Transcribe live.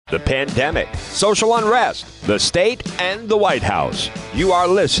the pandemic, social unrest, the state, and the White House. You are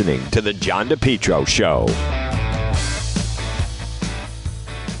listening to The John DePetro Show.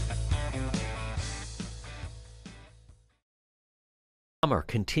 Summer,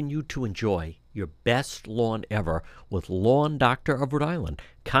 continue to enjoy your best lawn ever with Lawn Doctor of Rhode Island.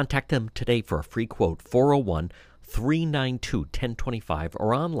 Contact them today for a free quote, 401-392-1025,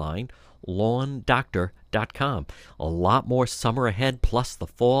 or online, lawndoctor.com. A lot more summer ahead, plus the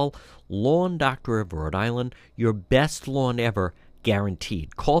fall. Lawn Doctor of Rhode Island, your best lawn ever,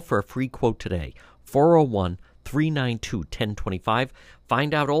 guaranteed. Call for a free quote today, 401-392-1025.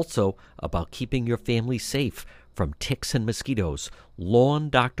 Find out also about keeping your family safe from ticks and mosquitoes. Lawn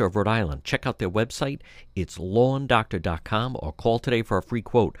Doctor of Rhode Island. Check out their website. It's lawndoctor.com, or call today for a free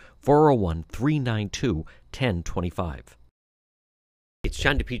quote, 401-392-1025. It's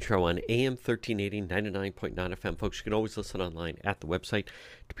John DePetro on AM 1380, 99.9 FM. Folks, you can always listen online at the website,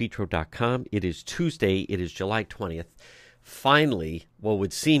 depetro.com. It is Tuesday. It is July 20th. Finally, what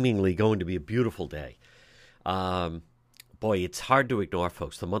would seemingly going to be a beautiful day. Boy, it's hard to ignore,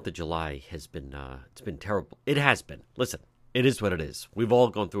 folks. The month of July has been, it's been terrible. It has been. Listen, it is what it is. We've all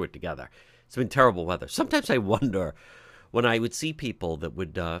gone through it together. It's been terrible weather. Sometimes I wonder when I would see people that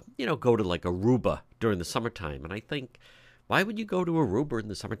would, go to like Aruba during the summertime. And I think, why would you go to Aruba in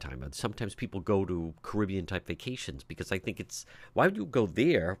the summertime? And sometimes people go to Caribbean-type vacations because I think why would you go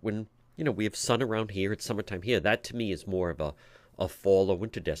there when, we have sun around here, it's summertime here. That to me is more of a fall or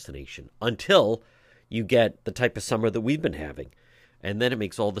winter destination until you get the type of summer that we've been having. And then it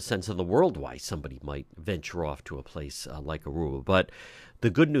makes all the sense in the world why somebody might venture off to a place like Aruba. But the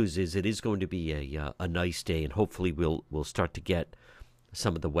good news is it is going to be a nice day, and hopefully we'll start to get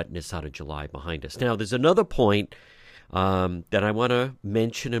some of the wetness out of July behind us. Now, there's another point that I want to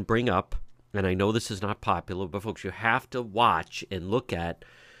mention and bring up, and I know this is not popular, but folks, you have to watch and look at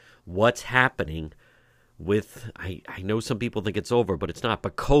what's happening with, I know some people think it's over, but it's not,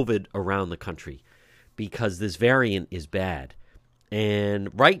 but COVID around the country, because this variant is bad.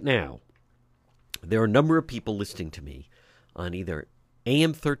 And right now, there are a number of people listening to me on either AM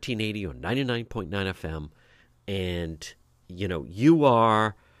 1380 or 99.9 FM, and, you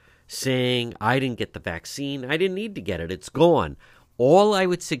are saying, I didn't get the vaccine, I didn't need to get it, it's gone. All I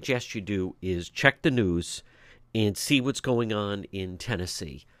would suggest you do is check the news and see what's going on in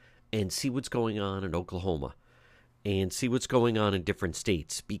Tennessee, and see what's going on in Oklahoma, and see what's going on in different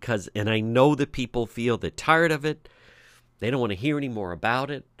states. And I know that people feel they're tired of it, they don't want to hear any more about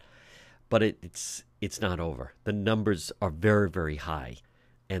it, but it's not over. The numbers are very, very high,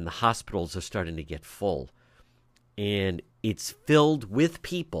 and the hospitals are starting to get full. And it's filled with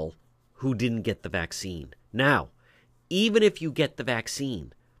people who didn't get the vaccine. Now, even if you get the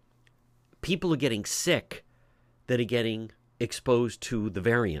vaccine, people are getting sick that are getting exposed to the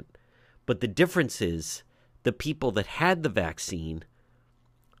variant. But the difference is the people that had the vaccine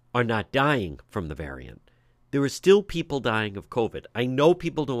are not dying from the variant. There are still people dying of COVID. I know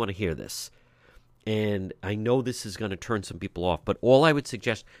people don't want to hear this, and I know this is going to turn some people off, but all I would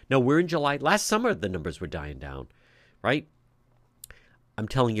suggest, now we're in July. Last summer, the numbers were dying down, right? I'm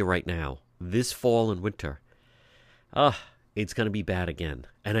telling you right now, this fall and winter, it's going to be bad again.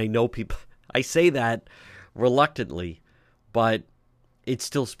 And I know people, I say that reluctantly, but it's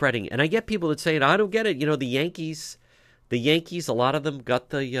still spreading. And I get people that say, I don't get it. The Yankees, a lot of them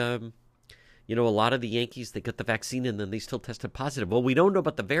got a lot of the Yankees, they got the vaccine and then they still tested positive. Well, we don't know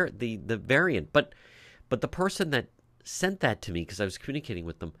about the variant, but the person that sent that to me, because I was communicating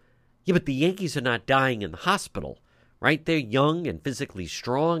with them, yeah, but the Yankees are not dying in the hospital, right? They're young and physically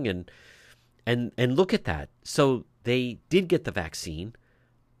strong, and look at that. So they did get the vaccine,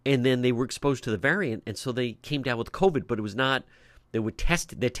 and then they were exposed to the variant, and so they came down with COVID, but it was not,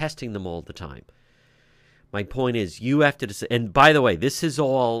 they're testing them all the time. My point is, you have to decide. And by the way, this is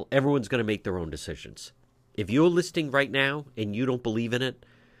all, everyone's going to make their own decisions. If you're listening right now and you don't believe in it,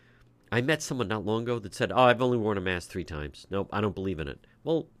 I met someone not long ago that said, I've only worn a mask 3 times. Nope, I don't believe in it.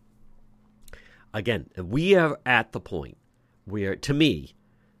 Well, again, we are at the point where, to me,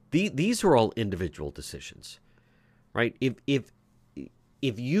 these are all individual decisions, right? If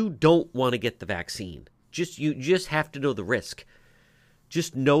you don't want to get the vaccine, you just have to know the risk.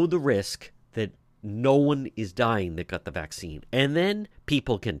 Just know the risk that no one is dying that got the vaccine. And then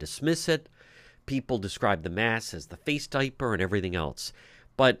people can dismiss it. People describe the mask as the face diaper and everything else.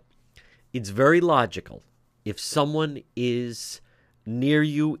 But it's very logical. If someone is near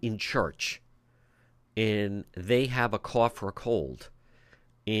you in church and they have a cough or a cold,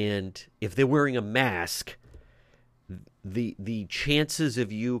 and if they're wearing a mask, the chances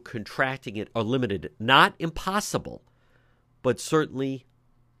of you contracting it are limited. Not impossible, but certainly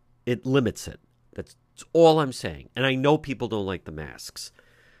It limits it. That's all I'm saying. And I know people don't like the masks,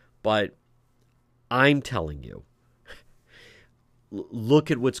 but I'm telling you,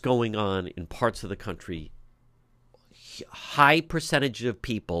 look at what's going on in parts of the country. High percentage of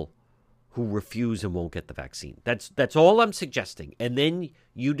people who refuse and won't get the vaccine. That's all I'm suggesting. And then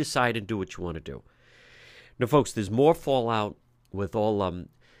you decide and do what you want to do. Now, folks, there's more fallout with all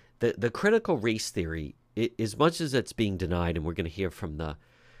the critical race theory. As much as it's being denied, and we're going to hear from the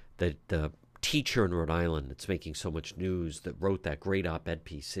teacher in Rhode Island that's making so much news that wrote that great op-ed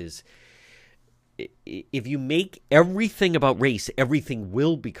piece, is if you make everything about race, everything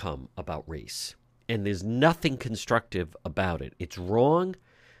will become about race. And there's nothing constructive about it. It's wrong.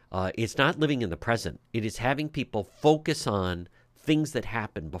 It's not living in the present. It is having people focus on things that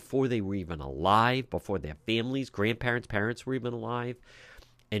happened before they were even alive, before their families, grandparents, parents were even alive,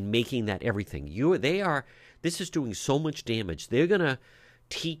 and making that everything. This is doing so much damage. They're going to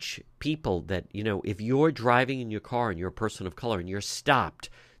teach people that, if you're driving in your car and you're a person of color and you're stopped,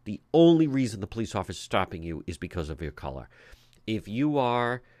 the only reason the police officer is stopping you is because of your color. If you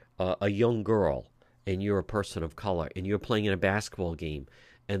are a young girl and you're a person of color and you're playing in a basketball game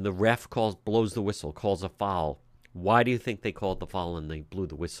and the ref blows the whistle, calls a foul, why do you think they called the foul and they blew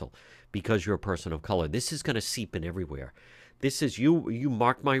the whistle? Because you're a person of color. This is going to seep in everywhere. This is, you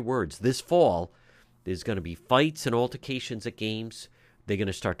mark my words, this fall there's going to be fights and altercations at games. They're going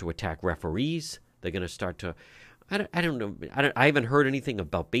to start to attack referees. They're going to start to, I don't know, I haven't heard anything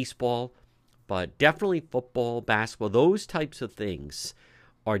about baseball, but definitely football, basketball, those types of things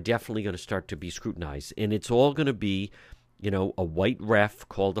are definitely going to start to be scrutinized. And it's all going to be, a white ref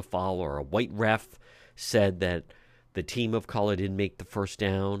called a foul, or a white ref said that the team of color didn't make the first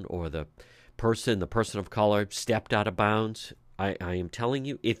down, or the person of color stepped out of bounds. I am telling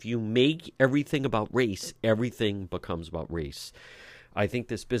you, if you make everything about race, everything becomes about race. I think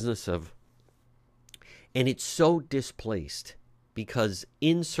this business of, and it's so displaced because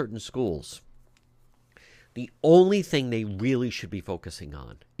in certain schools, the only thing they really should be focusing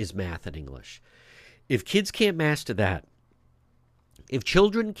on is math and English. If kids can't master that, if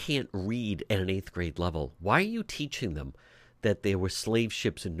children can't read at an 8th grade level, why are you teaching them that there were slave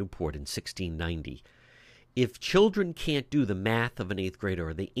ships in Newport in 1690? If children can't do the math of an 8th grader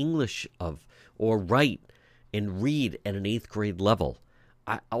or the English or write and read at an 8th grade level,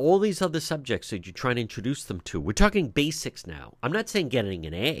 all these other subjects that you're trying to introduce them to, we're talking basics now. I'm not saying getting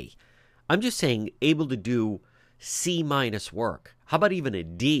an A. I'm just saying able to do C- work. How about even a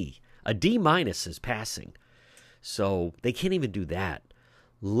D? A D- is passing. So they can't even do that.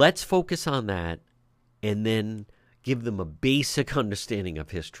 Let's focus on that and then give them a basic understanding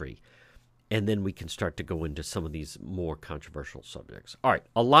of history. And then we can start to go into some of these more controversial subjects. All right,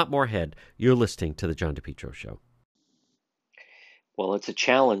 a lot more ahead. You're listening to The John DePietro Show. Well, it's a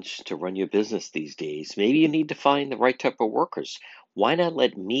challenge to run your business these days. Maybe you need to find the right type of workers. Why not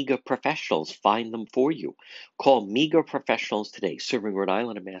let MEGA Professionals find them for you? Call MEGA Professionals today, serving Rhode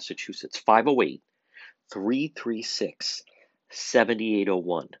Island and Massachusetts,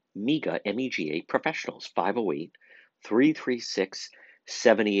 508-336-7801. MEGA, M-E-G-A, Professionals,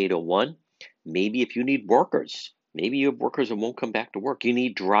 508-336-7801. Maybe if you need workers, maybe you have workers that won't come back to work. You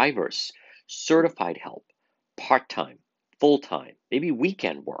need drivers, certified help, part-time, full-time, maybe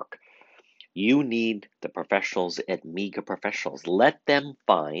weekend work. You need the professionals at MEGA Professionals. Let them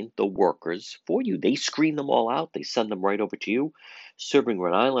find the workers for you. They screen them all out. They send them right over to you. Serving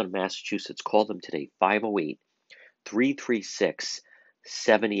Rhode Island, Massachusetts. Call them today,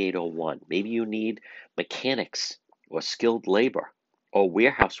 508-336-7801. Maybe you need mechanics or skilled labor or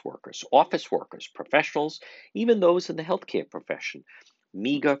warehouse workers, office workers, professionals, even those in the healthcare profession.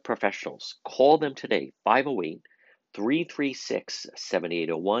 MEGA Professionals. Call them today,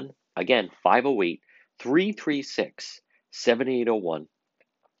 508-336-7801. Again, 508-336-7801.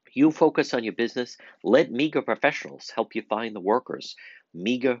 You focus on your business. Let MEGA Professionals help you find the workers.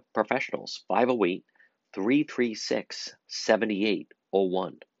 MEGA Professionals,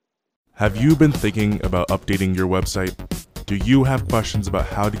 508-336-7801. Have you been thinking about updating your website? Do you have questions about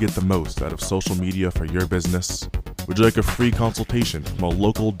how to get the most out of social media for your business? Would you like a free consultation from a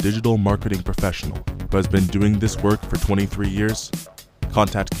local digital marketing professional who has been doing this work for 23 years?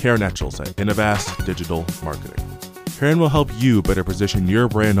 Contact Karen Etchels at Innovast Digital Marketing. Karen will help you better position your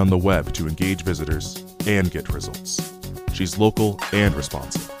brand on the web to engage visitors and get results. She's local and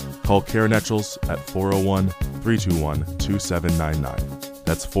responsive. Call Karen Etchels at 401-321-2799.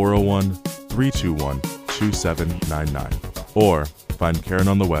 That's 401-321-2799. Or find Karen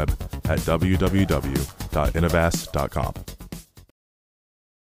on the web at www.innovast.com.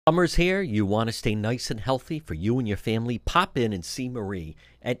 Summer's here. You want to stay nice and healthy for you and your family? Pop in and see Marie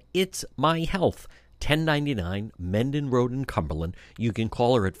at It's My Health, 1099 Mendon Road in Cumberland. You can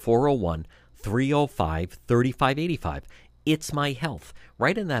call her at 401-305-3585. It's My Health,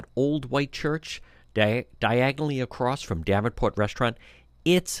 right in that old white church, diagonally across from Davenport Restaurant.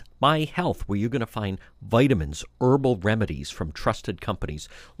 It's My Health, where you're going to find vitamins, herbal remedies from trusted companies,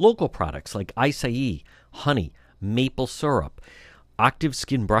 local products like acai, honey, maple syrup, Octave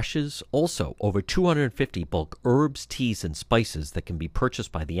skin brushes, also over 250 bulk herbs, teas, and spices that can be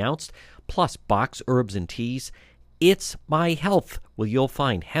purchased by the ounce, plus box herbs and teas. It's My Health, where you'll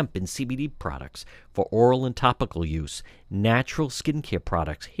find hemp and CBD products for oral and topical use, natural skincare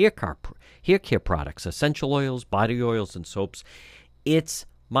products, hair care products, essential oils, body oils, and soaps. It's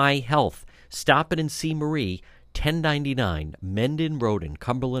My Health. Stop in and see Marie, 1099 Mendon Road in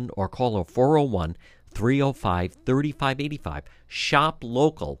Cumberland, or call her 401-305-3585. Shop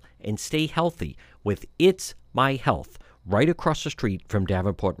local and stay healthy with It's My Health, right across the street from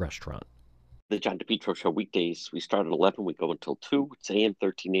Davenport Restaurant. The John DePietro Show weekdays. We start at 11. We go until 2. It's AM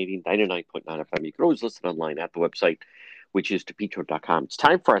 1380, 99.9 FM. You can always listen online at the website, which is depetro.com. It's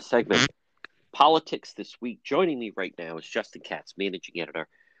time for our segment, Politics This Week. Joining me right now is Justin Katz, managing editor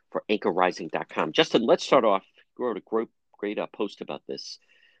for anchorrising.com. Justin, let's start off. You wrote a great post about this.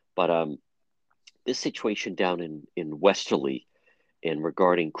 But this situation down in Westerly and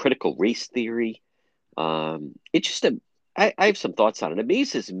regarding critical race theory, it's just I have some thoughts on it. It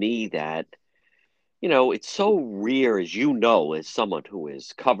amazes me that, it's so rare, as as someone who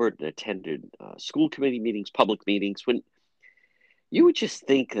has covered and attended school committee meetings, public meetings, when you would just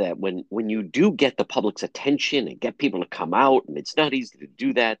think that when you do get the public's attention and get people to come out, and it's not easy to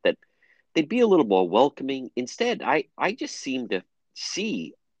do that they'd be a little more welcoming. Instead, I just seem to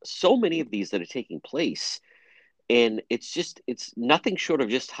see so many of these that are taking place, and it's nothing short of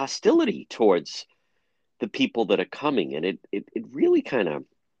just hostility towards the people that are coming. And it really kind of,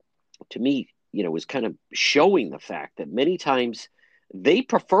 to me, is kind of showing the fact that many times they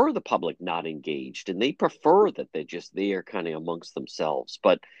prefer the public not engaged, and they prefer that they're just there kind of amongst themselves.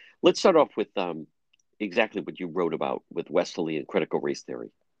 But let's start off with exactly what you wrote about with Westerly and critical race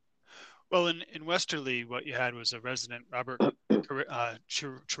theory. Well, in Westerly, what you had was a resident, Robert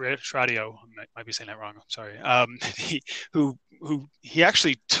Chiradio, I might be saying that wrong, I'm sorry, he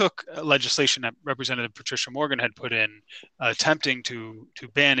actually took legislation that Representative Patricia Morgan had put in, attempting to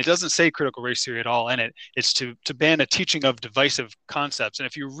ban, it doesn't say critical race theory at all in it, it's to ban a teaching of divisive concepts. And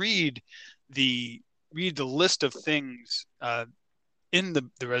if you read the list of things in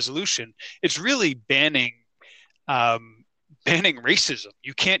the resolution, it's really banning racism.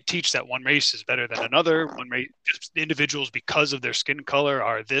 You can't teach that one race is better than another. One race, individuals because of their skin color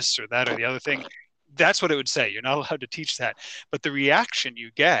are this or that or the other thing. That's what it would say. You're not allowed to teach that. But the reaction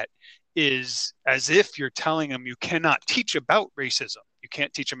you get is as if you're telling them you cannot teach about racism. You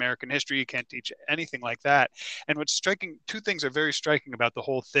can't teach American history. You can't teach anything like that. And what's striking, two things are very striking about the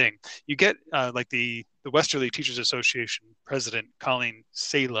whole thing. You get like the Westerly Teachers Association president, Colleen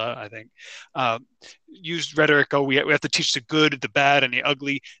Sala, I think, used rhetoric, we have to teach the good, the bad, and the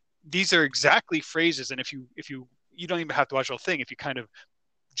ugly. These are exactly phrases. And if you don't even have to watch the whole thing, if you kind of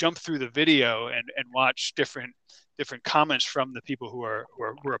jump through the video and watch different comments from the people who are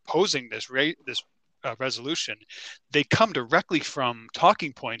opposing this resolution, they come directly from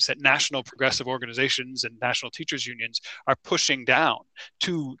talking points that national progressive organizations and national teachers unions are pushing down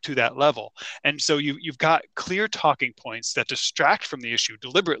to that level. And so you've got clear talking points that distract from the issue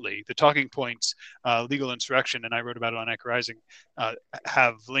deliberately. The talking points, legal insurrection, and I wrote about it on Anchor Rising,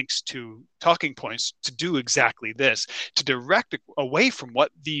 have links to talking points to do exactly this, to direct away from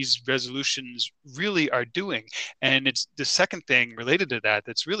what these resolutions really are doing. And it's the second thing related to that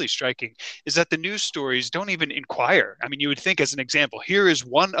that's really striking is that the news stories don't even inquire. I mean, you would think, as an example, here is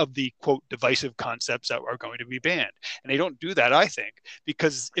one of the, quote, divisive concepts that are going to be banned. And they don't do that, I think,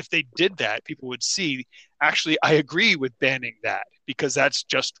 because if they did that, people would see, actually, I agree with banning that because that's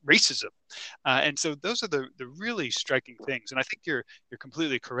just racism. And so those are the really striking things. And I think you're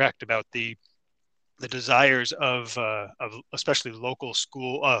completely correct about the desires of especially local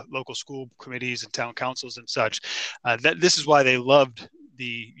school committees and town councils and such. That this is why they loved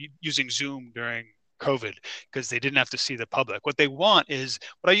using Zoom during COVID, because they didn't have to see the public. What they want is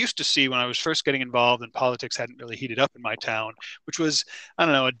what I used to see when I was first getting involved and politics hadn't really heated up in my town, which was, I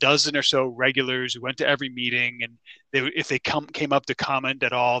don't know, a dozen or so regulars who went to every meeting, and if they came up to comment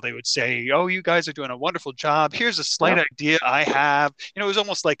at all, they would say, "Oh, you guys are doing a wonderful job. Here's a slight idea I have." It was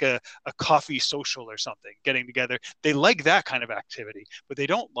almost like a coffee social or something, getting together. They like that kind of activity. What they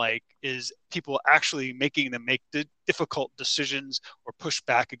don't like is people actually making them make difficult decisions or push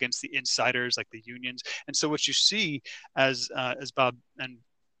back against the insiders like the unions. And so what you see, as Bob and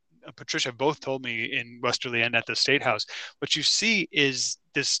Patricia both told me in Westerly and at the State House, what you see is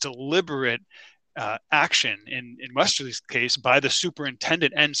this deliberate action in Westerly's case by the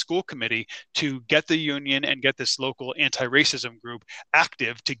superintendent and school committee to get the union and get this local anti-racism group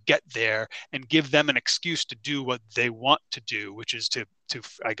active to get there and give them an excuse to do what they want to do, which is to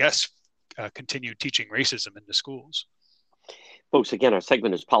I guess, continue teaching racism in the schools. Folks, again, our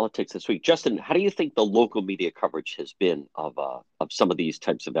segment is Politics This Week. Justin, how do you think the local media coverage has been of some of these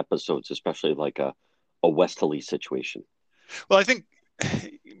types of episodes, especially like a Westerly situation? Well, I think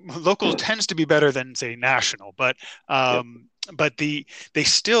local tends to be better than, say, national, but they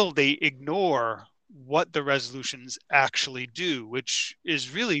ignore what the resolutions actually do, which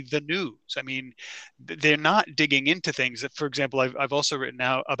is really the news. I mean, they're not digging into things. For example, I've also written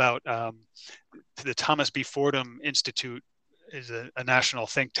now about the Thomas B. Fordham Institute is a national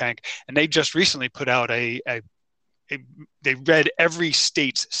think tank, and they just recently put out they read every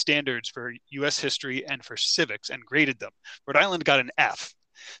state's standards for U.S. history and for civics and graded them. Rhode Island got an F.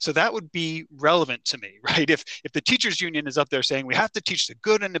 So that would be relevant to me, right? If the teachers union is up there saying we have to teach the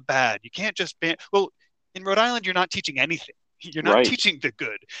good and the bad, you can't just ban. Well, in Rhode Island, you're not teaching anything. You're not teaching the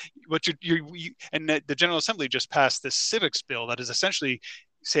good. What and the General Assembly just passed this civics bill that is essentially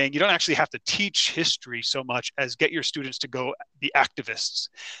saying you don't actually have to teach history so much as get your students to go be activists.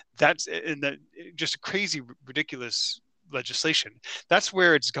 That's just a crazy, ridiculous legislation. That's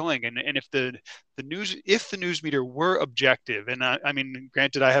where it's going. And if the news media were objective, and I mean,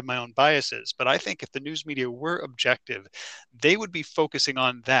 granted, I have my own biases, but I think if the news media were objective, they would be focusing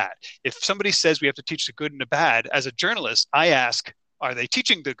on that. If somebody says we have to teach the good and the bad, as a journalist, I ask, are they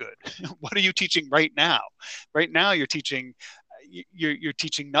teaching the good? What are you teaching right now? Right now, you're teaching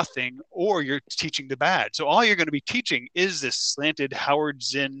nothing, or you're teaching the bad. So all you're going to be teaching is this slanted Howard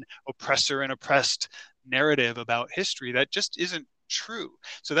Zinn oppressor and oppressed narrative about history that just isn't true.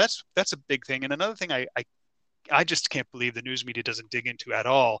 So that's a big thing. And another thing I just can't believe the news media doesn't dig into at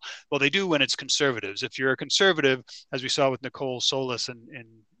all. Well, they do when it's conservatives. If you're a conservative, as we saw with Nicole Solis in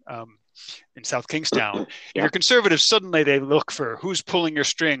South Kingstown, if you're conservative, suddenly they look for who's pulling your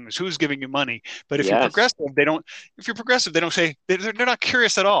strings, who's giving you money. But if you're progressive, they don't. If you're progressive, they don't say, they're not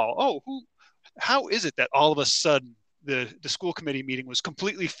curious at all. Oh, how is it that all of a sudden the school committee meeting was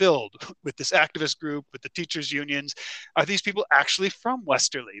completely filled with this activist group, with the teachers unions? Are these people actually from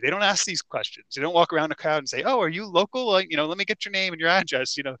Westerly? They don't ask these questions. They don't walk around a crowd and say, "Oh, are you local? Let me get your name and your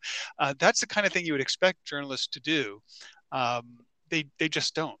address." That's the kind of thing you would expect journalists to do. They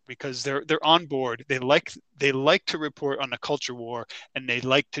just don't, because they're on board. They like to report on the culture war, and they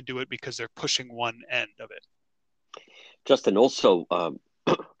like to do it because they're pushing one end of it. Justin, also,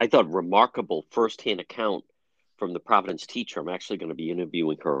 I thought remarkable firsthand account from the Providence teacher. I'm actually going to be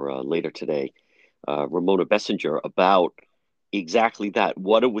interviewing her later today, Ramona Bessinger, about exactly that,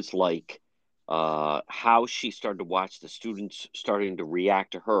 what it was like, how she started to watch the students starting to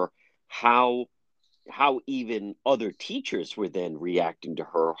react to her, how even other teachers were then reacting to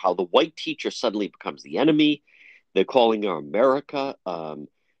her, how the white teacher suddenly becomes the enemy. They're calling her America.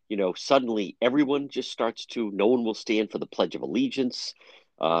 Suddenly everyone just starts to, no one will stand for the Pledge of Allegiance.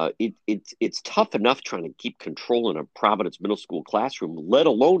 It's tough enough trying to keep control in a Providence middle school classroom, let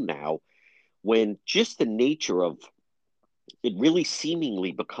alone now when just the nature of it really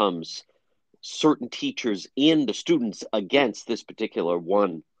seemingly becomes certain teachers and the students against this particular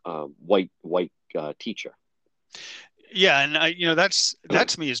one white teacher. Yeah, and that's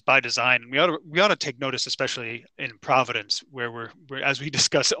to me is by design. And we ought to take notice, especially in Providence, where we're as we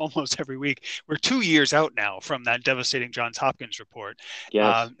discuss almost every week, we're 2 years out now from that devastating Johns Hopkins report.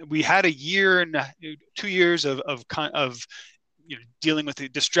 Yes. We had a year and 2 years of dealing with the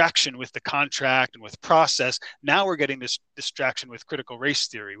distraction with the contract and with process. Now we're getting this distraction with critical race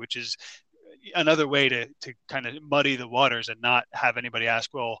theory, which is another way to kind of muddy the waters and not have anybody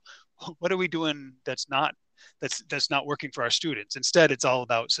ask, well, what are we doing that's not working for our students? Instead, it's all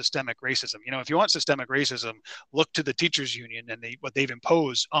about systemic racism. If you want systemic racism, look to the teachers union and what they've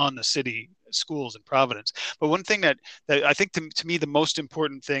imposed on the city schools in Providence. But one thing that I think to me the most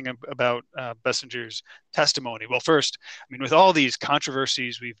important thing about Bessinger's testimony, well, first, I mean, with all these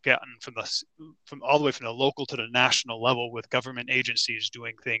controversies we've gotten from all the way from the local to the national level with government agencies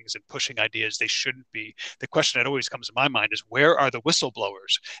doing things and pushing ideas they shouldn't be, the question that always comes to my mind is, where are the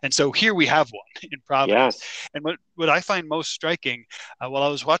whistleblowers? And so here we have one in Providence. Yes. And what I find most striking, while I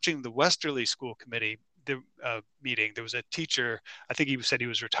was watching the Westerly School Committee meeting, there was a teacher, I think he said he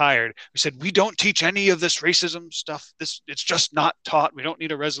was retired, who said, we don't teach any of this racism stuff. It's just not taught. We don't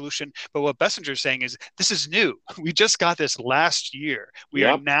need a resolution. But what Bessinger's saying is, this is new. We just got this last year. We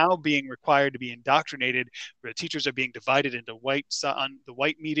are now being required to be indoctrinated, where the teachers are being divided into the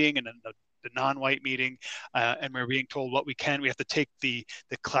white meeting and then the non-white meeting, and we're being told what we can. We have to take the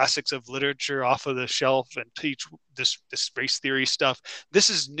classics of literature off of the shelf and teach this race theory stuff. This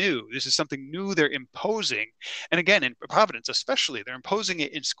is new. This is something new they're imposing. And again, in Providence especially, they're imposing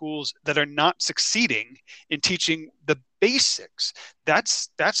it in schools that are not succeeding in teaching the basics. That's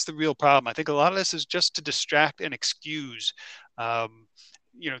the real problem. I think a lot of this is just to distract and excuse.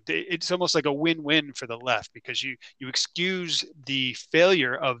 It's almost like a win-win for the left, because you excuse the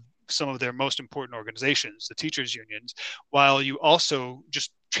failure of some of their most important organizations, the teachers' unions, while you also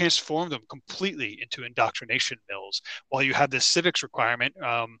just transform them completely into indoctrination mills. While you have this civics requirement,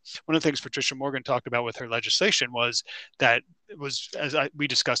 one of the things Patricia Morgan talked about with her legislation was that it was, we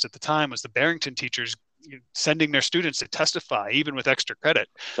discussed at the time, was the Barrington teachers sending their students to testify, even with extra credit.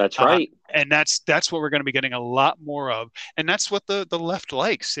 That's right. And that's what we're going to be getting a lot more of. And that's what the left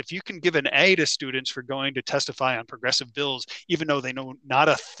likes. If you can give an A to students for going to testify on progressive bills, even though they know not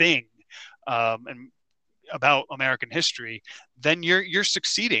a thing and about American history, then you're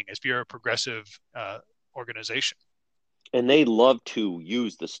succeeding if you're a progressive organization. And they love to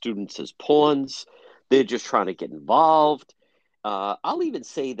use the students as pawns. They're just trying to get involved. I'll even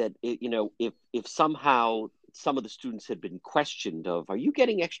say that, if somehow some of the students had been questioned of, are you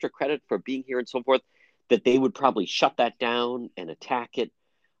getting extra credit for being here and so forth, that they would probably shut that down and attack it.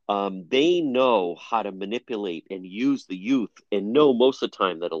 They know how to manipulate and use the youth, and know most of the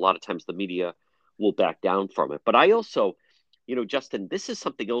time that a lot of times the media will back down from it. But I also, Justin, this is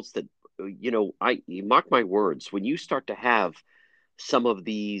something else that, you mark my words, when you start to have some of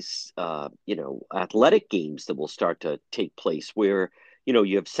these, athletic games that will start to take place where,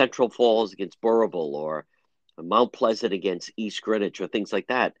 you have Central Falls against Burrillville, or Mount Pleasant against East Greenwich, or things like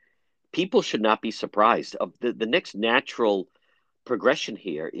that. People should not be surprised. Of the next natural progression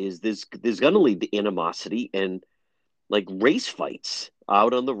here is there's going to lead the animosity and like race fights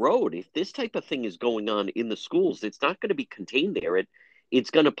out on the road. If this type of thing is going on in the schools, it's not going to be contained there.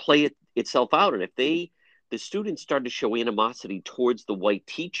 It's going to play itself out. And if the students start to show animosity towards the white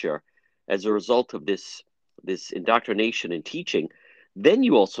teacher as a result of this indoctrination and teaching, then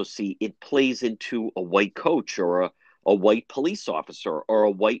you also see it plays into a white coach, or a white police officer, or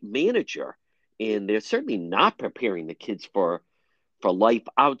a white manager. And they're certainly not preparing the kids for life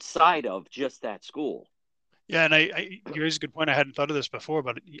outside of just that school. Yeah, and you raise a good point. I hadn't thought of this before,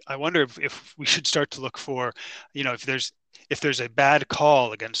 but I wonder if we should start to look for, if there's a bad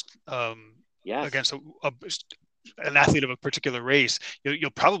call against against an athlete of a particular race, you'll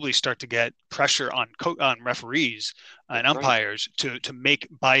probably start to get pressure on referees and umpires to make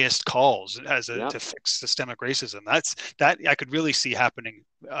biased calls to fix systemic racism. That I could really see happening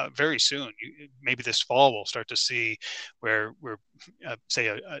very soon. Maybe this fall we'll start to see where say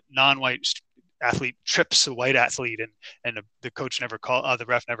a non-white athlete trips a white athlete and the coach the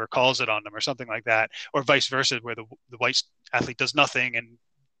ref never calls it on them, or something like that, or vice versa, where the white athlete does nothing and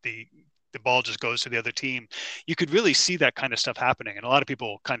the ball just goes to the other team. You could really see that kind of stuff happening. And a lot of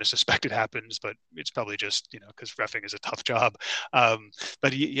people kind of suspect it happens, but it's probably just, because reffing is a tough job.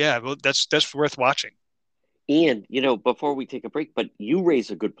 But yeah, well, that's worth watching. And, before we take a break, but you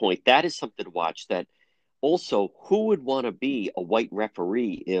raise a good point. That is something to watch. That also, who would want to be a white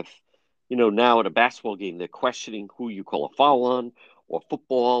referee if, now at a basketball game, they're questioning who you call a foul on, or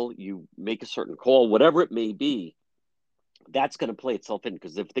football, you make a certain call, whatever it may be. That's going to play itself in,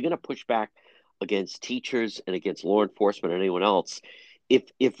 because if they're going to push back against teachers and against law enforcement or anyone else,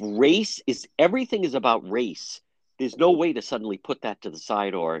 if race is, everything is about race, there's no way to suddenly put that to the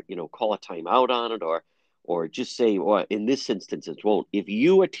side, or call a timeout on it, or just say, or in this instance it won't. If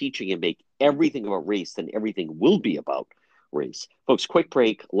you are teaching and make everything about race, then everything will be about race. Folks, quick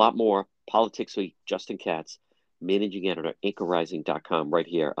break. A lot more Politics Week. Justin Katz, managing editor, anchorrising.com, right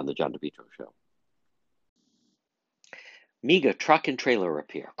here on the John DePietro Show. Mega Truck and Trailer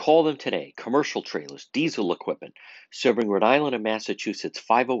Repair. Call them today. Commercial trailers, diesel equipment, serving Rhode Island and Massachusetts.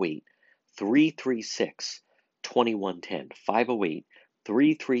 508-336-2110.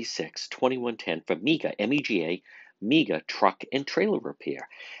 336-2110 for MEGA, MEGA, MEGA Truck and Trailer Repair.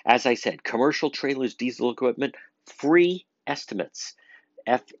 As I said, commercial trailers, diesel equipment, free estimates,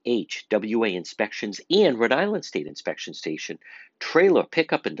 FHWA inspections, and Rhode Island State Inspection Station, trailer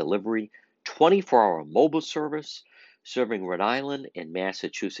pickup and delivery, 24-hour mobile service, serving Rhode Island and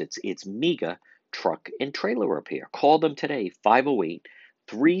Massachusetts. It's MEGA Truck and Trailer Repair. Call them today,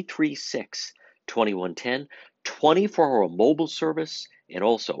 508-336-2110, 24-hour mobile service, and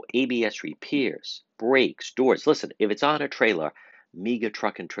also ABS repairs, brakes, doors. Listen, if it's on a trailer, MEGA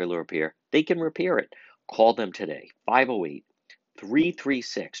Truck and Trailer Repair, they can repair it. Call them today,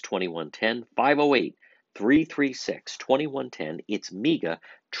 508-336-2110, 508-336-2110. It's MEGA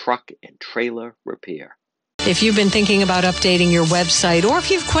Truck and Trailer Repair. If you've been thinking about updating your website, or if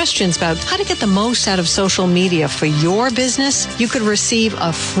you have questions about how to get the most out of social media for your business, you could receive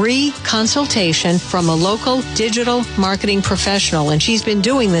a free consultation from a local digital marketing professional, and she's been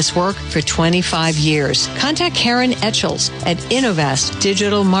doing this work for 25 years. Contact Karen Etchels at Innovast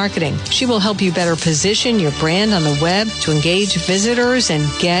Digital Marketing. She will help you better position your brand on the web to engage visitors and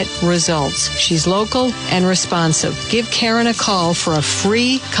get results. She's local and responsive. Give Karen a call for a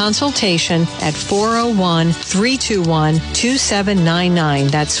free consultation at 401-321-2799.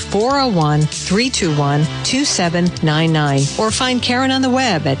 That's 401-321-2799. Or find Karen on the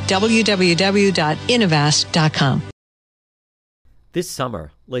web at www.innovast.com. This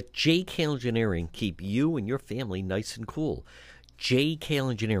summer, let JK Engineering keep you and your family nice and cool. JK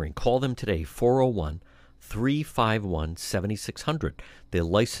Engineering. Call them today, 401-351-7600. They're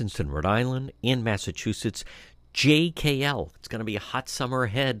licensed in Rhode Island and Massachusetts. JKL. It's going to be a hot summer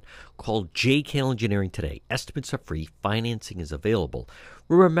ahead. Call JKL Engineering today. Estimates are free. Financing is available.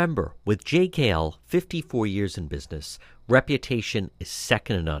 Remember, with JKL, 54 years in business, reputation is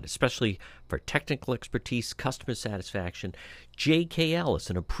second to none, especially for technical expertise, customer satisfaction. JKL is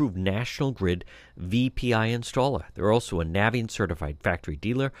an approved National Grid VPI installer. They're also a Navien certified factory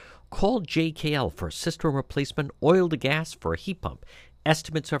dealer. Call JKL for a system replacement, oil to gas for a heat pump.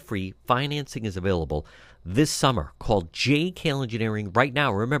 Estimates are free. Financing is available this summer. Call JKL Engineering right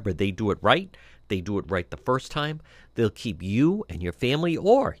now. Remember, they do it right. They do it right the first time. They'll keep you and your family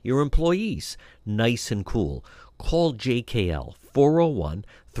or your employees nice and cool. Call JKL,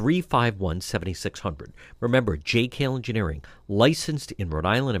 401-351-7600. Remember, JKL Engineering, licensed in Rhode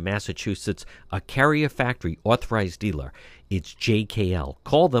Island and Massachusetts, a Carrier Factory authorized dealer. It's JKL.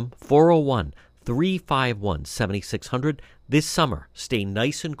 Call them, 401-351-7600. This summer, stay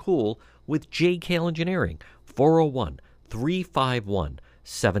nice and cool with JKL Engineering,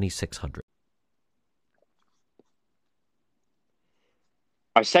 401-351-7600.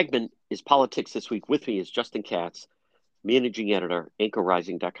 Our segment is Politics This Week. With me is Justin Katz, managing editor,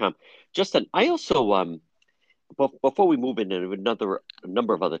 anchorrising.com. Justin, I also, before we move into a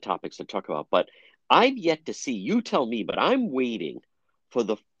number of other topics to talk about, but I've yet to see, you tell me, but I'm waiting for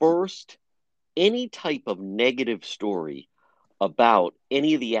the first any type of negative story about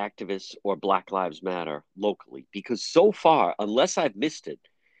any of the activists or Black Lives Matter locally, because so far, unless I've missed it,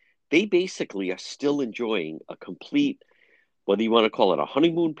 they basically are still enjoying a complete, whether you want to call it a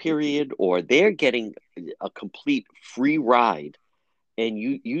honeymoon period, or they're getting a complete free ride, and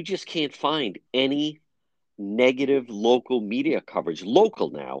you just can't find any negative local media coverage, local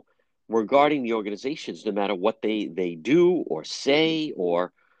now, regarding the organizations, no matter what they do or say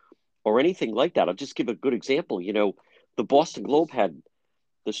or anything like that. I'll just give a good example. You know, the Boston Globe had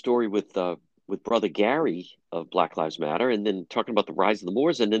the story with Brother Gary of Black Lives Matter, and then talking about the rise of the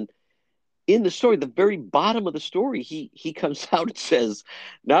Moors, and then in the story, the very bottom of the story, he comes out and says,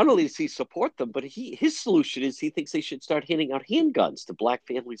 not only does he support them, but his solution is he thinks they should start handing out handguns to Black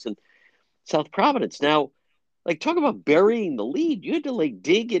families in South Providence. Now, like, talk about burying the lead. You had to like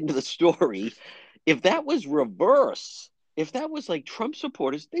dig into the story. If that was reverse, if that was like Trump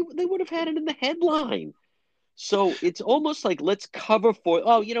supporters, they would have had it in the headline. So it's almost like, let's cover for,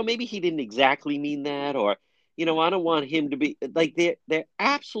 maybe he didn't exactly mean that, or, I don't want him to be like, they're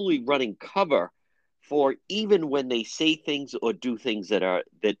absolutely running cover for even when they say things or do things that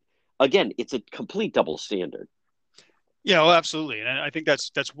again, it's a complete double standard. Yeah, well, absolutely. And I think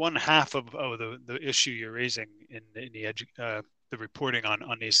that's one half of the issue you're raising in the reporting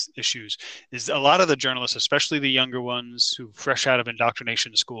on these issues, is a lot of the journalists, especially the younger ones who fresh out of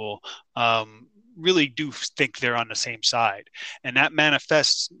indoctrination school, really do think they're on the same side. And that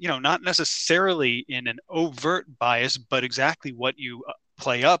manifests, not necessarily in an overt bias, but exactly what you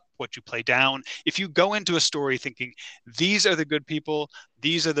play up, what you play down. If you go into a story thinking these are the good people,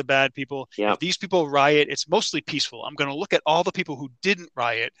 these are the bad people, if these people riot, it's mostly peaceful. I'm going to look at all the people who didn't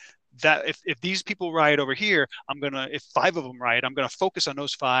riot. that if these people riot over here, if 5 of them riot, I'm gonna focus on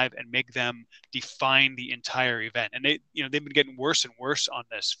those 5 and make them define the entire event. And they've been getting worse and worse on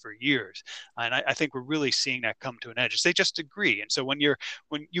this for years. And I think we're really seeing that come to an edge. They just agree. And so when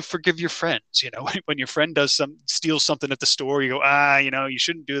you forgive your friends, when your friend steals something at the store, you go, you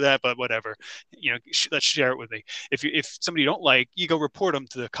shouldn't do that, but whatever, let's share it with me. If somebody you don't like, you go report them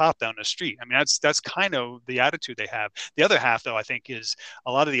to the cop down the street. I mean, that's kind of the attitude they have. The other half, though, I think, is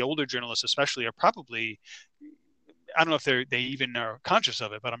a lot of the older journalists, especially, are probably, I don't know if they even are conscious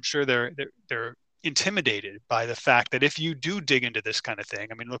of it, but I'm sure they're intimidated by the fact that if you do dig into this kind of thing,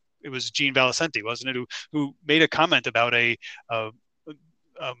 I mean, look, it was Jean Valicenti, wasn't it, who made a comment about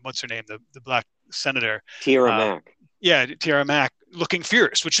what's her name, the black senator, Tierra Mack. Yeah, Tierra Mack looking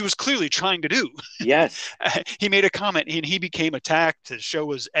fierce, which she was clearly trying to do. Yes. He made a comment and he became attacked. The show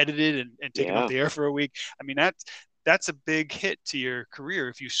was edited and taken off the air for a week. I mean, that's a big hit to your career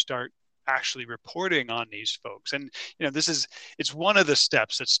if you start actually reporting on these folks. And it's one of the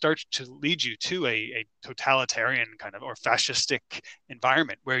steps that starts to lead you to a totalitarian kind of or fascistic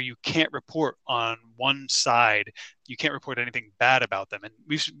environment where you can't report on one side. You can't report anything bad about them. And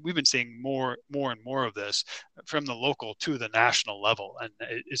we've been seeing more and more of this from the local to the national level. And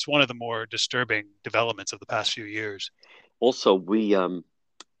it's one of the more disturbing developments of the past few years. Also,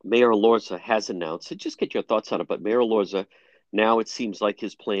 Mayor Elorza has announced, and just get your thoughts on it, but Mayor Elorza, now it seems like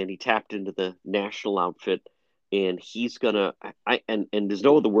his plan, he tapped into the national outfit, and he's going to, and there's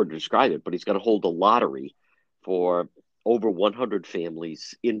no other word to describe it, but he's going to hold a lottery for over 100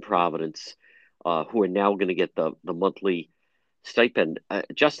 families in Providence who are now going to get the monthly stipend.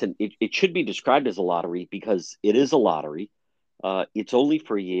 Justin, it should be described as a lottery because it is a lottery. It's only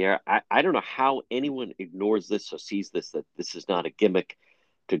for a year. I don't know how anyone ignores this or sees this, that this is not a gimmick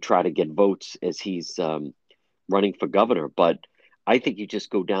to try to get votes as he's running for governor. But I think you just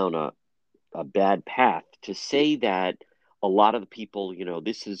go down a bad path to say that a lot of the people,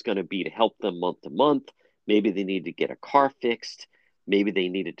 this is going to be to help them month to month. Maybe they need to get a car fixed. Maybe they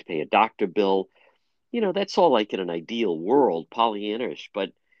needed to pay a doctor bill. That's all like in an ideal world, Pollyannish.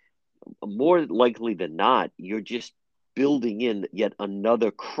 But more likely than not, you're just building in yet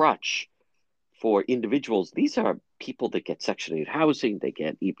another crutch for individuals. These are people that get Section 8 housing, they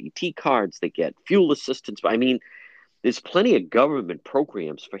get EBT cards, they get fuel assistance. I mean, there's plenty of government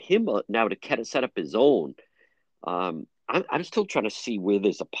programs for him now to set up his own. I'm still trying to see where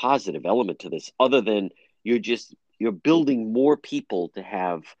there's a positive element to this, other than you're building more people to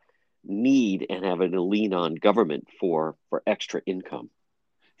have need and having to lean on government for extra income.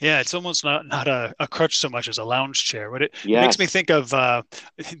 Yeah, it's almost not a crutch so much as a lounge chair. What it makes me think of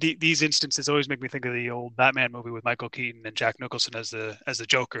these instances always make me think of the old Batman movie with Michael Keaton and Jack Nicholson as the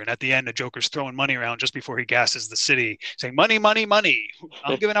Joker. And at the end, the Joker's throwing money around just before he gasses the city, saying, "Money, money, money!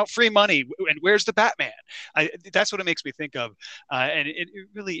 I'm giving out free money. And where's the Batman?" That's what it makes me think of. And it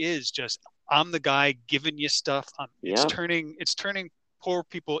really is just, I'm the guy giving you stuff. It's turning poor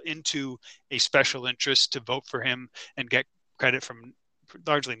people into a special interest to vote for him and get credit from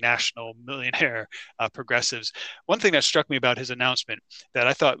largely national millionaire progressives. One thing that struck me about his announcement that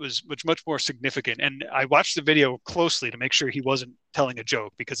I thought was much more significant, and I watched the video closely to make sure he wasn't telling a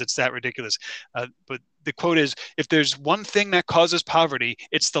joke because it's that ridiculous. But the quote is, "If there's one thing that causes poverty,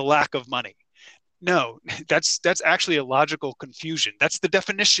 it's the lack of money." No, that's actually a logical confusion. That's the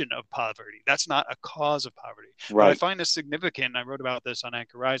definition of poverty. That's not a cause of poverty. Right. But I find this significant. I wrote about this on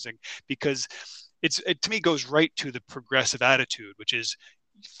Anchor Rising because it to me goes right to the progressive attitude, which is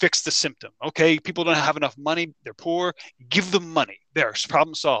fix the symptom. Okay, people don't have enough money, they're poor, give them money. There's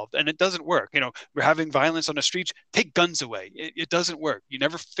problem solved. And it doesn't work. We're having violence on the streets, take guns away. It doesn't work. You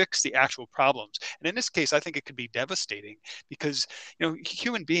never fix the actual problems. And in this case, I think it could be devastating because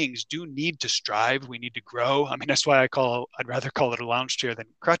human beings do need to strive. We need to grow. I mean, that's why I'd rather call it a lounge chair than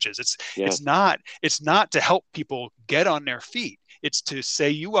crutches. It's not to help people get on their feet. It's to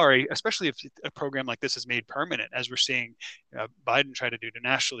say especially if a program like this is made permanent, as we're seeing Biden try to do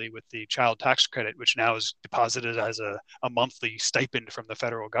nationally with the child tax credit, which now is deposited as a monthly stipend from the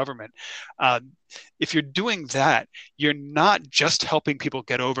federal government. If you're doing that, you're not just helping people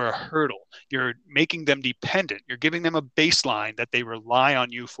get over a hurdle. You're making them dependent. You're giving them a baseline that they rely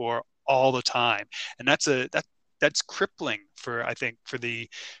on you for all the time. And that's crippling for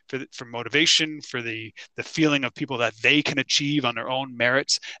motivation, for the feeling of people that they can achieve on their own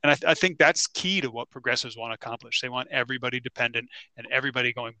merits. And I think that's key to what progressives want to accomplish. They want everybody dependent and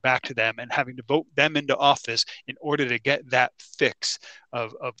everybody going back to them and having to vote them into office in order to get that fix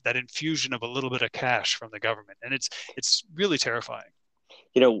of that infusion of a little bit of cash from the government. And it's really terrifying.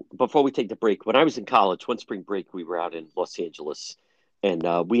 Before we take the break, when I was in college, one spring break, we were out in Los Angeles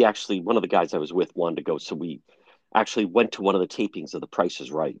And we actually, one of the guys I was with wanted to go, so we actually went to one of the tapings of The Price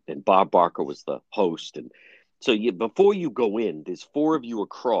is Right, and Bob Barker was the host. And so before you go in, there's four of you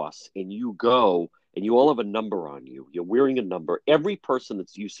across, and you go, and you all have a number on you. You're wearing a number. Every person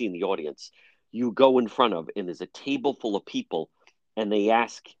that you see in the audience, you go in front of, and there's a table full of people, and they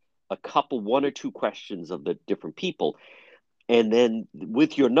ask one or two questions of the different people. And then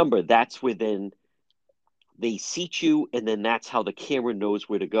with your number, that's where then they seat you, and then that's how the camera knows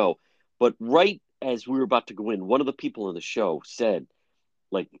where to go. But right as we were about to go in, one of the people in the show said,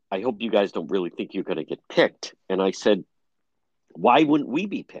 like, I hope you guys don't really think you're going to get picked. And I said, why wouldn't we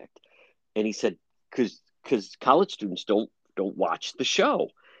be picked? And he said, because college students don't watch the show.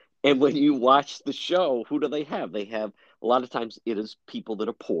 And when you watch the show, who do they have? They have, a lot of times it is people that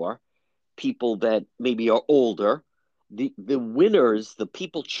are poor, people that maybe are older. The winners, the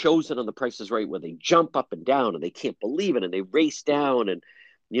people chosen on The Price is Right, where they jump up and down and they can't believe it and they race down, and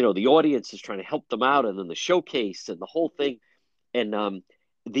the audience is trying to help them out, and then the showcase and the whole thing. And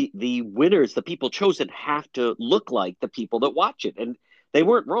the winners, the people chosen, have to look like the people that watch it. And they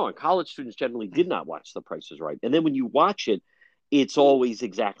weren't wrong. College students generally did not watch The Price is Right. And then when you watch it, it's always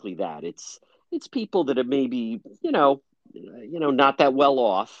exactly that. It's people that are maybe, not that well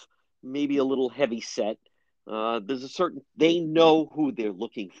off, maybe a little heavy set. They know who they're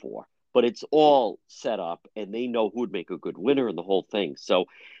looking for, but it's all set up, and they know who would make a good winner and the whole thing. So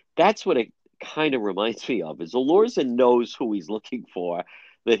that's what it kind of reminds me of, is Elorza knows who he's looking for,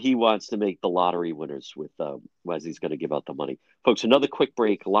 that he wants to make the lottery winners with, as he's going to give out the money. Folks, another quick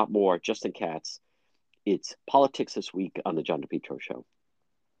break, a lot more. Justin Katz. It's Politics This Week on the John DePietro Show.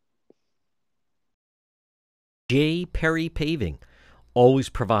 J. Perry Paving always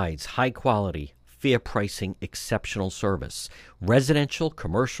provides high quality, fair pricing, exceptional service. Residential,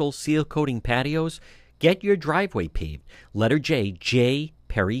 commercial, seal coating patios. Get your driveway paved. Letter J, J.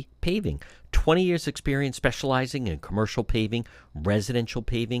 Perry Paving. 20 years experience specializing in commercial paving, residential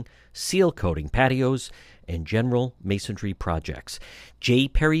paving, seal coating patios, and general masonry projects. J.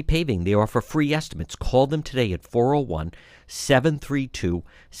 Perry Paving, they offer free estimates. Call them today at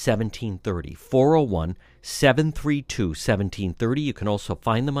 401-732-1730. 401-732-1730. You can also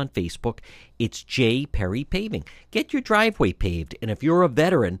find them on Facebook. It's J. Perry Paving. Get your driveway paved, and if you're a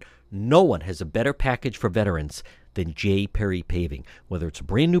veteran, no one has a better package for veterans than J. Perry Paving. Whether it's a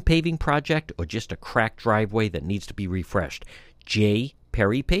brand new paving project or just a cracked driveway that needs to be refreshed, J.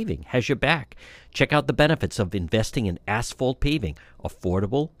 Perry Paving has your back. Check out the benefits of investing in asphalt paving.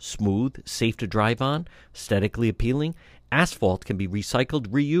 Affordable, smooth, safe to drive on, aesthetically appealing. Asphalt can be recycled,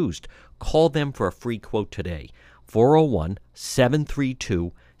 reused. Call them for a free quote today.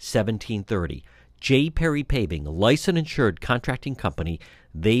 401-732-1730. J. Perry Paving, a licensed insured contracting company.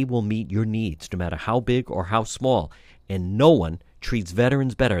 They will meet your needs no matter how big or how small. And no one treats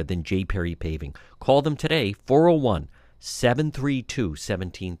veterans better than J. Perry Paving. Call them today,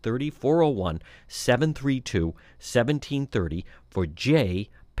 401-732-1730, 401-732-1730 for J.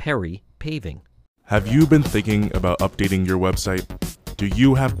 Perry Paving. Have you been thinking about updating your website? Do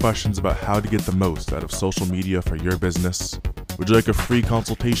you have questions about how to get the most out of social media for your business? Would you like a free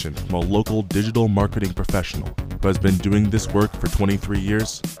consultation from a local digital marketing professional who has been doing this work for 23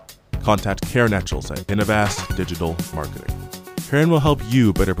 years? Contact Karen Etchels at Innovast Digital Marketing. Karen will help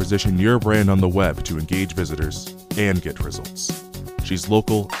you better position your brand on the web to engage visitors and get results. She's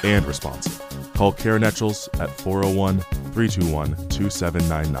local and responsive. Call Karen Etchels at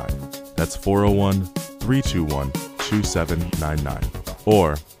 401-321-2799. That's 401-321-2799.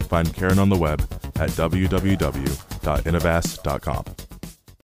 Or find Karen on the web at www.innovast.com.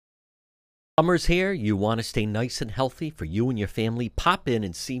 Summer's here. You want to stay nice and healthy for you and your family? Pop in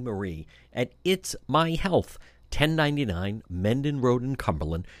and see Marie at It's My Health, 1099 Mendon Road in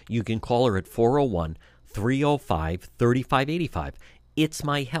Cumberland. You can call her at 401-305-3585. It's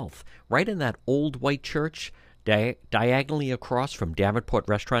My Health, right in that old white church, diagonally across from Davenport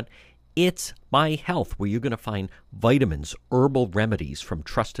Restaurant. It's My Health, where you're going to find vitamins, herbal remedies from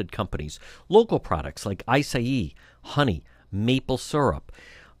trusted companies, local products like acai, honey, maple syrup,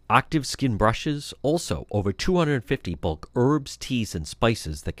 Octave skin brushes, also over 250 bulk herbs, teas, and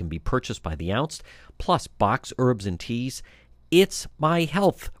spices that can be purchased by the ounce, plus box herbs and teas. It's My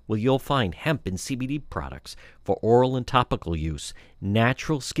Health, where you'll find hemp and CBD products for oral and topical use,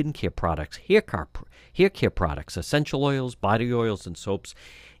 natural skincare products, hair care products, essential oils, body oils, and soaps.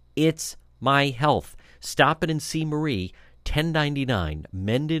 It's My Health. Stop in and see Marie, 1099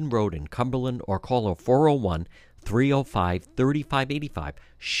 Mendon Road in Cumberland, or call her 401-305-3585.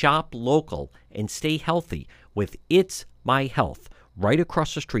 Shop local and stay healthy with It's My Health, right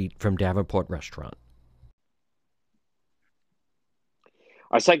across the street from Davenport Restaurant.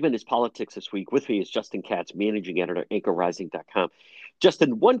 Our segment is Politics This Week. With me is Justin Katz, managing editor, anchorrising.com.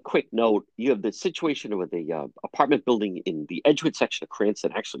 Justin, one quick note. You have the situation with the apartment building in the Edgewood section of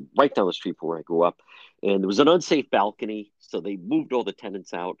Cranston, actually right down the street from where I grew up. And there was an unsafe balcony, so they moved all the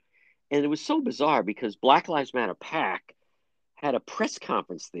tenants out. And it was so bizarre because Black Lives Matter PAC had a press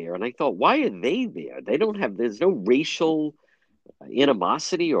conference there. And I thought, why are they there? There's no racial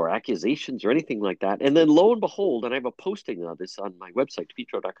animosity or accusations or anything like that. And then lo and behold, and I have a posting of this on my website,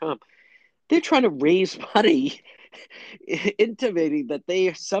 petro.com, they're trying to raise money, intimating that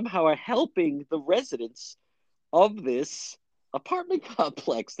they somehow are helping the residents of this apartment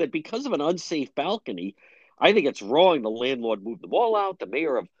complex, that because of an unsafe balcony, I think it's wrong. The landlord moved them all out. The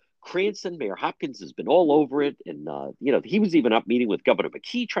mayor of Cranston, Mayor Hopkins, has been all over it. And, he was even up meeting with Governor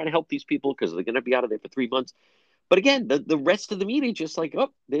McKee trying to help these people because they're going to be out of there for 3 months. But again, the rest of the meeting just like, oh,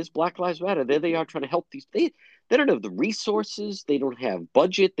 there's Black Lives Matter. There they are trying to help these. They don't have the resources. They don't have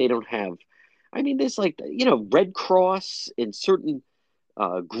budget. They don't have. I mean, there's Red Cross and certain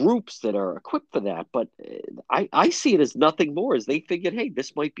groups that are equipped for that. But I see it as nothing more as they figured, hey,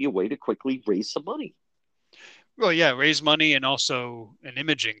 this might be a way to quickly raise some money. Well, yeah, raise money and also an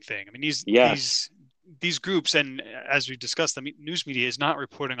imaging thing. I mean, these groups, and as we discussed, the news media is not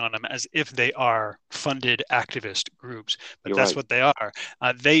reporting on them as if they are funded activist groups, but You're that's right. what they are.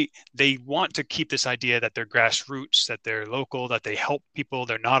 They want to keep this idea that they're grassroots, that they're local, that they help people.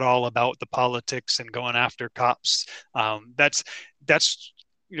 They're not all about the politics and going after cops. That's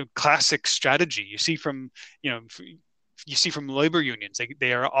classic strategy you see from labor unions.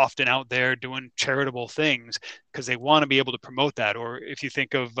 They are often out there doing charitable things because they want to be able to promote that. Or if you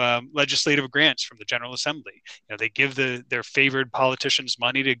think of legislative grants from the General Assembly, they give their favored politicians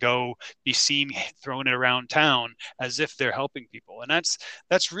money to go be seen throwing it around town as if they're helping people. And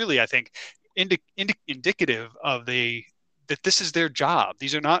that's really, I think, indicative of that this is their job.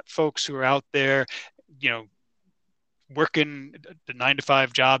 These are not folks who are out there, working the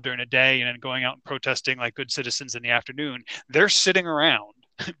 9-to-5 job during a day and then going out and protesting like good citizens in the afternoon. They're sitting around,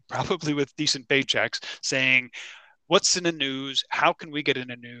 probably with decent paychecks, saying, what's in the news? How can we get in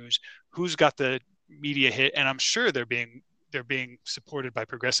the news? Who's got the media hit? And I'm sure they're being supported by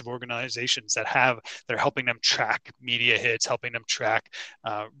progressive organizations that are helping them track media hits, helping them track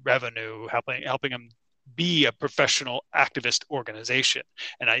revenue, helping them be a professional activist organization.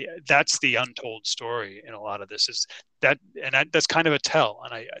 And that's the untold story in a lot of this, is that, and that's kind of a tell.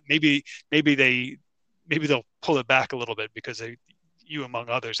 And maybe they'll pull it back a little bit because you among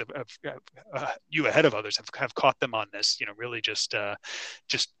others you ahead of others have caught them on this, really just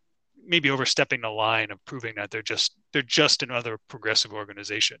maybe overstepping the line of proving that they're just another progressive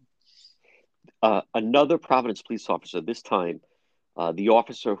organization. Another Providence police officer, this time the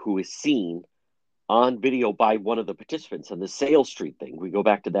officer who is seen on video by one of the participants on the Sale Street thing. We go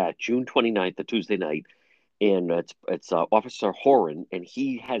back to that, June 29th, a Tuesday night, and it's Officer Horan, and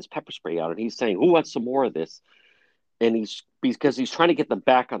he has pepper spray out, and he's saying, who wants some more of this? And because he's trying to get them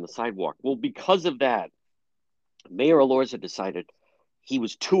back on the sidewalk. Well, because of that, Mayor Elorza decided he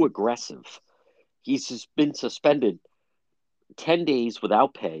was too aggressive. He's been suspended 10 days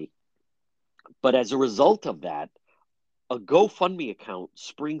without pay, but as a result of that, a GoFundMe account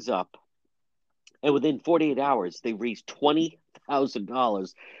springs up, and within 48 hours, they raised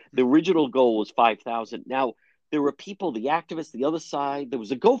 $20,000. The original goal was $5,000. Now, there were people, the activists, the other side. There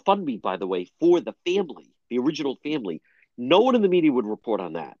was a GoFundMe, by the way, for the family, the original family. No one in the media would report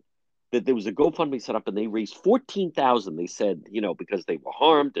on that there was a GoFundMe set up, and they raised $14,000. They said, because they were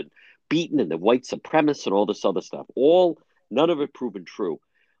harmed and beaten and the white supremacists and all this other stuff. None of it proven true.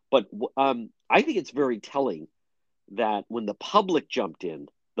 But I think it's very telling that when the public jumped in,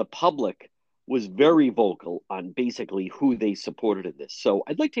 the public was very vocal on basically who they supported in this. So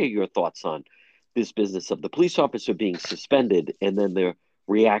I'd like to hear your thoughts on this business of the police officer being suspended and then their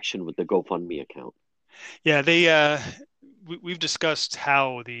reaction with the GoFundMe account. Yeah, we've discussed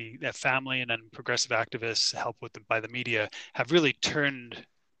how that family and then progressive activists helped by the media have really turned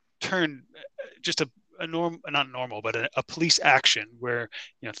just a not normal, but a police action where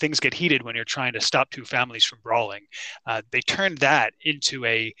things get heated when you're trying to stop two families from brawling. They turned that into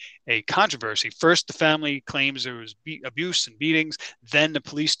a controversy. First, the family claims there was abuse and beatings. Then the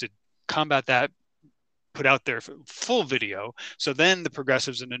police, to combat that, put out their full video. So then the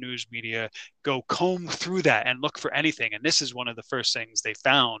progressives in the news media go comb through that and look for anything. And this is one of the first things they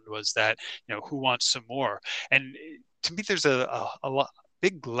found, was that, who wants some more? And to me, there's a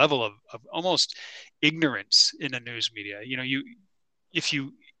big level of almost ignorance in the news media. You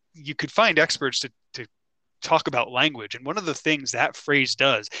could find experts to talk about language. And one of the things that phrase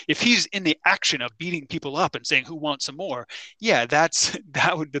does, if he's in the action of beating people up and saying, who wants some more? Yeah,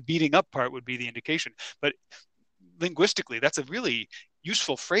 the beating up part would be the indication. But linguistically, that's a really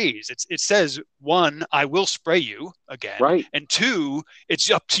useful phrase. It says, one, I will spray you again, right, and two, it's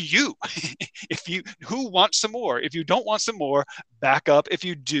up to you. Who wants some more? If you don't want some more, back up. If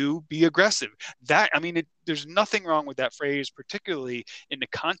you do, be aggressive. There's nothing wrong with that phrase, particularly in the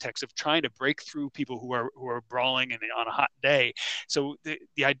context of trying to break through people who are brawling on a hot day. So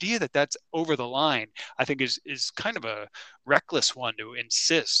the idea that that's over the line, I think, is kind of a reckless one to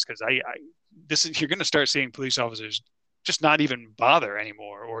insist, because you're going to start seeing police officers just not even bother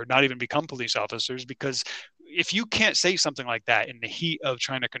anymore, or not even become police officers, because if you can't say something like that in the heat of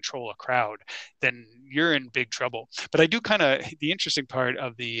trying to control a crowd, then you're in big trouble. But I do the interesting part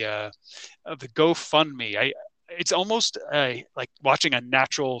of the GoFundMe, it's almost like watching a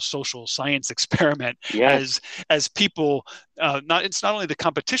natural social science experiment. Yes. as people, it's not only the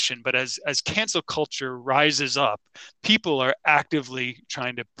competition, but as cancel culture rises up, people are actively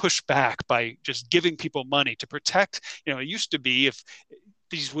trying to push back by just giving people money to protect. It used to be, if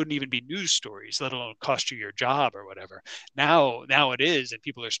these wouldn't even be news stories, let alone cost you your job or whatever. Now it is, and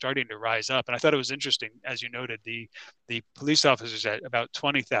people are starting to rise up. And I thought it was interesting, as you noted, the police officers at about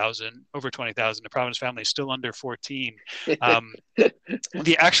 20,000, over 20,000. The Providence family is still under 14. And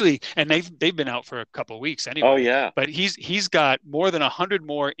they've been out for a couple of weeks anyway. Oh yeah. But he's got more than 100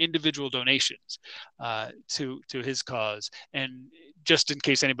 more individual donations to his cause. And just in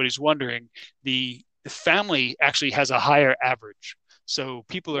case anybody's wondering, the family actually has a higher average. So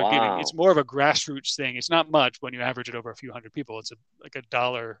people are giving, it's more of a grassroots thing. It's not much when you average it over a few hundred people. It's like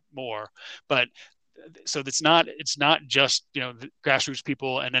 $1 more. But so it's not just, the grassroots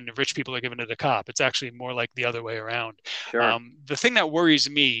people and then the rich people are given to the cop. It's actually more like the other way around. Sure. The thing that worries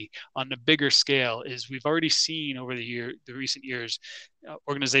me on the bigger scale is we've already seen over the recent years,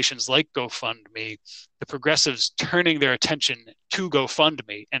 organizations like GoFundMe, the progressives turning their attention to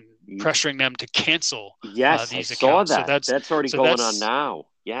GoFundMe and pressuring them to cancel these accounts. Saw that. So that's already going on now.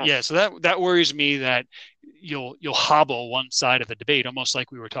 Yes. Yeah, so that worries me, that you'll hobble one side of the debate, almost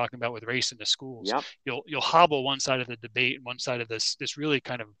like we were talking about with race in the schools. Yep. You'll hobble one side of the debate and one side of this really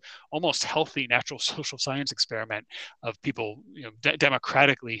kind of almost healthy natural social science experiment of people,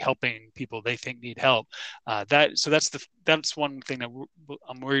 democratically helping people they think need help. That's one thing that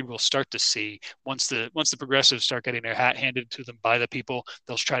I'm worried we'll start to see once the progressives start getting their hat handed to them by the people.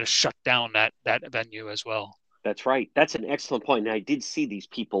 They'll try to shut down that venue as well. That's right. That's an excellent point. And I did see these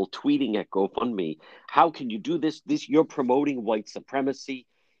people tweeting at GoFundMe, how can you do this? You're promoting white supremacy.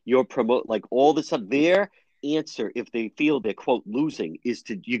 You're like all this stuff. Their answer, if they feel they're, quote, losing, is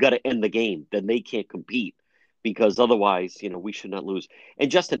you got to end the game. Then they can't compete, because otherwise, we should not lose. And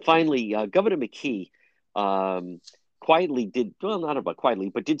Justin, finally, Governor McKee quietly did, well, not about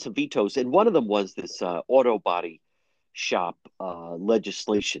quietly, but did some vetoes. And one of them was this auto body shop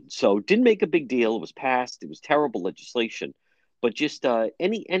legislation. So didn't make a big deal. It was passed. It was terrible legislation. But just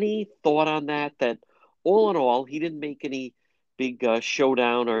any thought on that all in all, he didn't make any big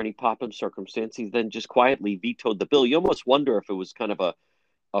showdown or any pop-in circumstance. He then just quietly vetoed the bill. You almost wonder if it was kind of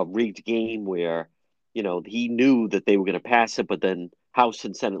a rigged game where, he knew that they were going to pass it, but then House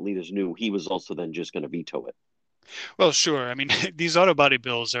and Senate leaders knew he was also then just going to veto it. Well, sure. I mean, these auto body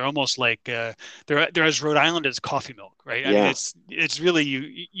bills are almost like they're as Rhode Island as coffee milk, right? I mean, it's really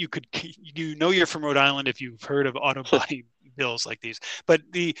you're from Rhode Island if you've heard of auto body bills like these. But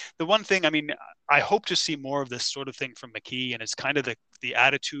the one thing, I mean, I hope to see more of this sort of thing from McKee, and it's kind of the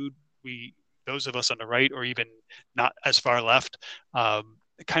attitude those of us on the right, or even not as far left,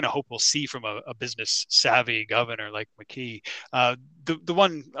 kind of hope we'll see from a business savvy governor like McKee. The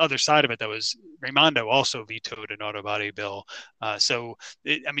one other side of it, though, is Raimondo also vetoed an auto body bill.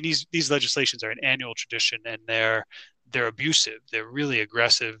 These legislations are an annual tradition, and they're abusive. They're really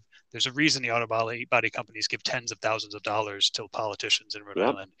aggressive. There's a reason the auto body companies give tens of thousands of dollars to politicians in Rhode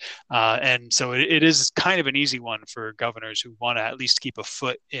Island. And so it is kind of an easy one for governors who want to at least keep a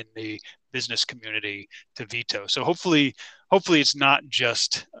foot in the business community to veto. So hopefully it's not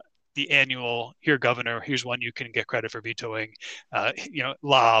just the annual, here, governor, here's one you can get credit for vetoing,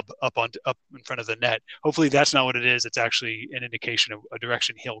 lob up in front of the net. Hopefully that's not what it is. It's actually an indication of a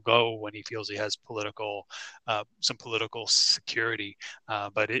direction he'll go when he feels he has some political security.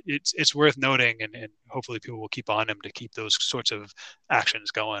 But it's worth noting, and hopefully people will keep on him to keep those sorts of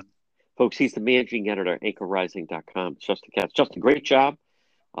actions going. Folks, he's the managing editor, anchorrising.com. Justin Katz. Justin, great job.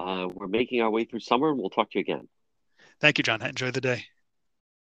 We're making our way through summer, and we'll talk to you again. Thank you, John. Enjoy the day.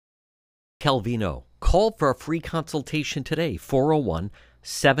 Calvino. Call for a free consultation today,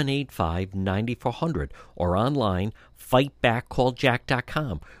 401-785-9400 or online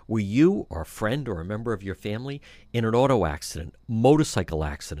fightbackcalljack.com. Were you or a friend or a member of your family in an auto accident, motorcycle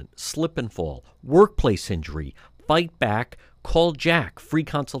accident, slip and fall, workplace injury? Fight back, call Jack, free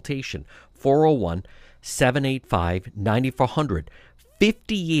consultation, 401-785-9400.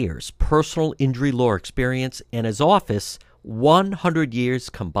 50 years personal injury law experience, and his office 100 years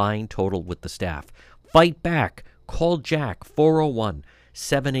combined total with the staff. Fight back. Call Jack,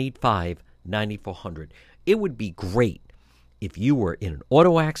 401-785-9400. It would be great if you were in an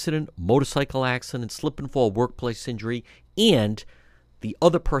auto accident, motorcycle accident, slip and fall, workplace injury, and the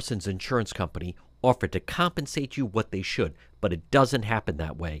other person's insurance company offered to compensate you what they should, but it doesn't happen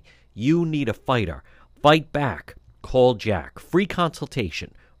that way. You need a fighter. Fight back. Call Jack. Free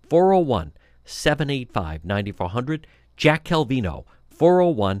consultation, 401-785-9400. Jack Calvino,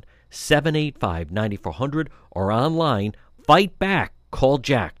 401-785-9400, or online,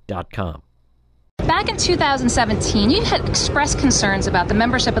 fightbackcalljack.com. Back in 2017, you had expressed concerns about the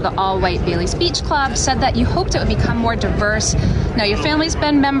membership of the all-white Bailey's Beach Club, said that you hoped it would become more diverse. Now, your family's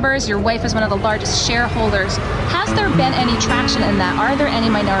been members, your wife is one of the largest shareholders. Has there been any traction in that? Are there any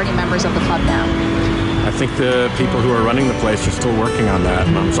minority members of the club now? I think the people who are running the place are still working on that,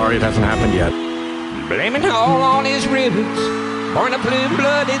 and I'm sorry it hasn't happened yet. Blaming all on his roots, born a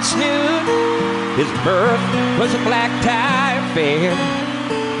blue-blooded snoot. His birth was a black tie affair.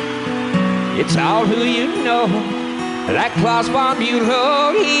 It's all who you know, like Klaus von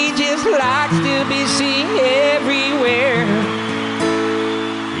Bülow. He just likes to be seen everywhere.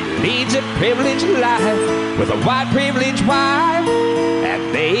 He leads a privileged life with a white privileged wife. At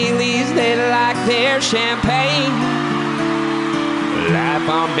Bailey's they like their champagne. Life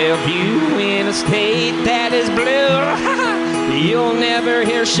on Bellevue in a state that is blue. You'll never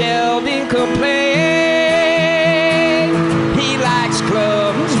hear Sheldon complain. He likes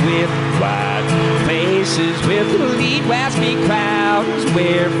clubs with white faces, with elite waspy crowds,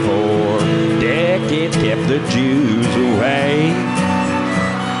 where for decades kept the Jews away.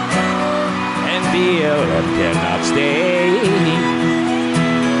 And BLM cannot stay.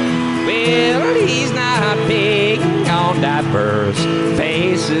 Well, he's not big on diverse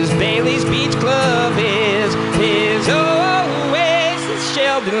faces. Bailey's Beach Club is his oasis.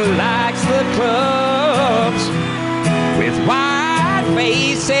 Sheldon likes the clubs with white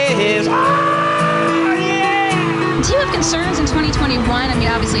faces. Oh, yeah. Do you have concerns in 2021? I mean,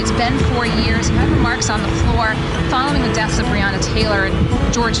 obviously, it's been 4 years. You had remarks on the floor following the deaths of Breonna Taylor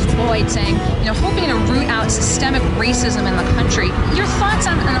and George Floyd saying, hoping to root out systemic racism in the country. Your thoughts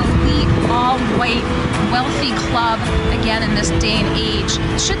on an elite, all-white, wealthy club, again, in this day and age?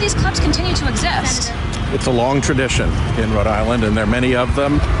 Should these clubs continue to exist? It's a long tradition in Rhode Island, and there are many of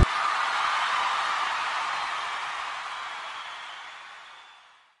them.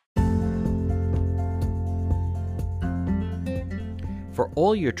 For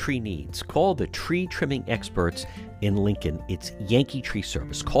all your tree needs, call the tree trimming experts in Lincoln. It's Yankee Tree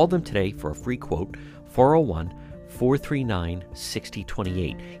Service. Call them today for a free quote,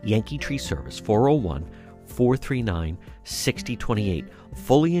 401-439-6028. Yankee Tree Service, 401-439-6028.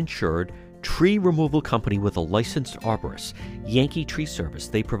 Fully insured tree removal company with a licensed arborist. Yankee Tree Service.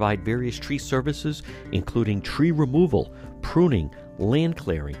 They provide various tree services, including tree removal, pruning, land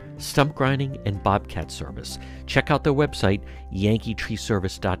clearing, stump grinding, and bobcat service. Check out their website,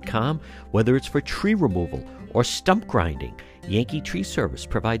 yankeetreeservice.com. Whether it's for tree removal or stump grinding, Yankee Tree Service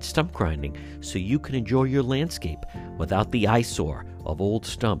provides stump grinding so you can enjoy your landscape without the eyesore of old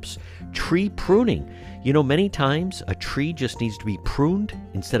stumps. Tree pruning. Many times a tree just needs to be pruned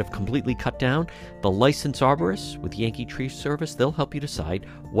instead of completely cut down. The licensed arborists with Yankee Tree Service, they'll help you decide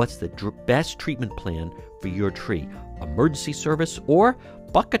what's the best treatment plan for your tree. Emergency service or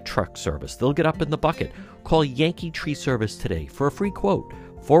bucket truck service. They'll get up in the bucket. Call Yankee Tree Service today for a free quote,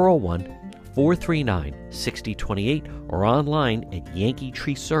 401-439-6028, or online at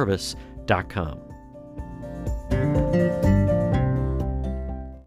yankeetreeservice.com.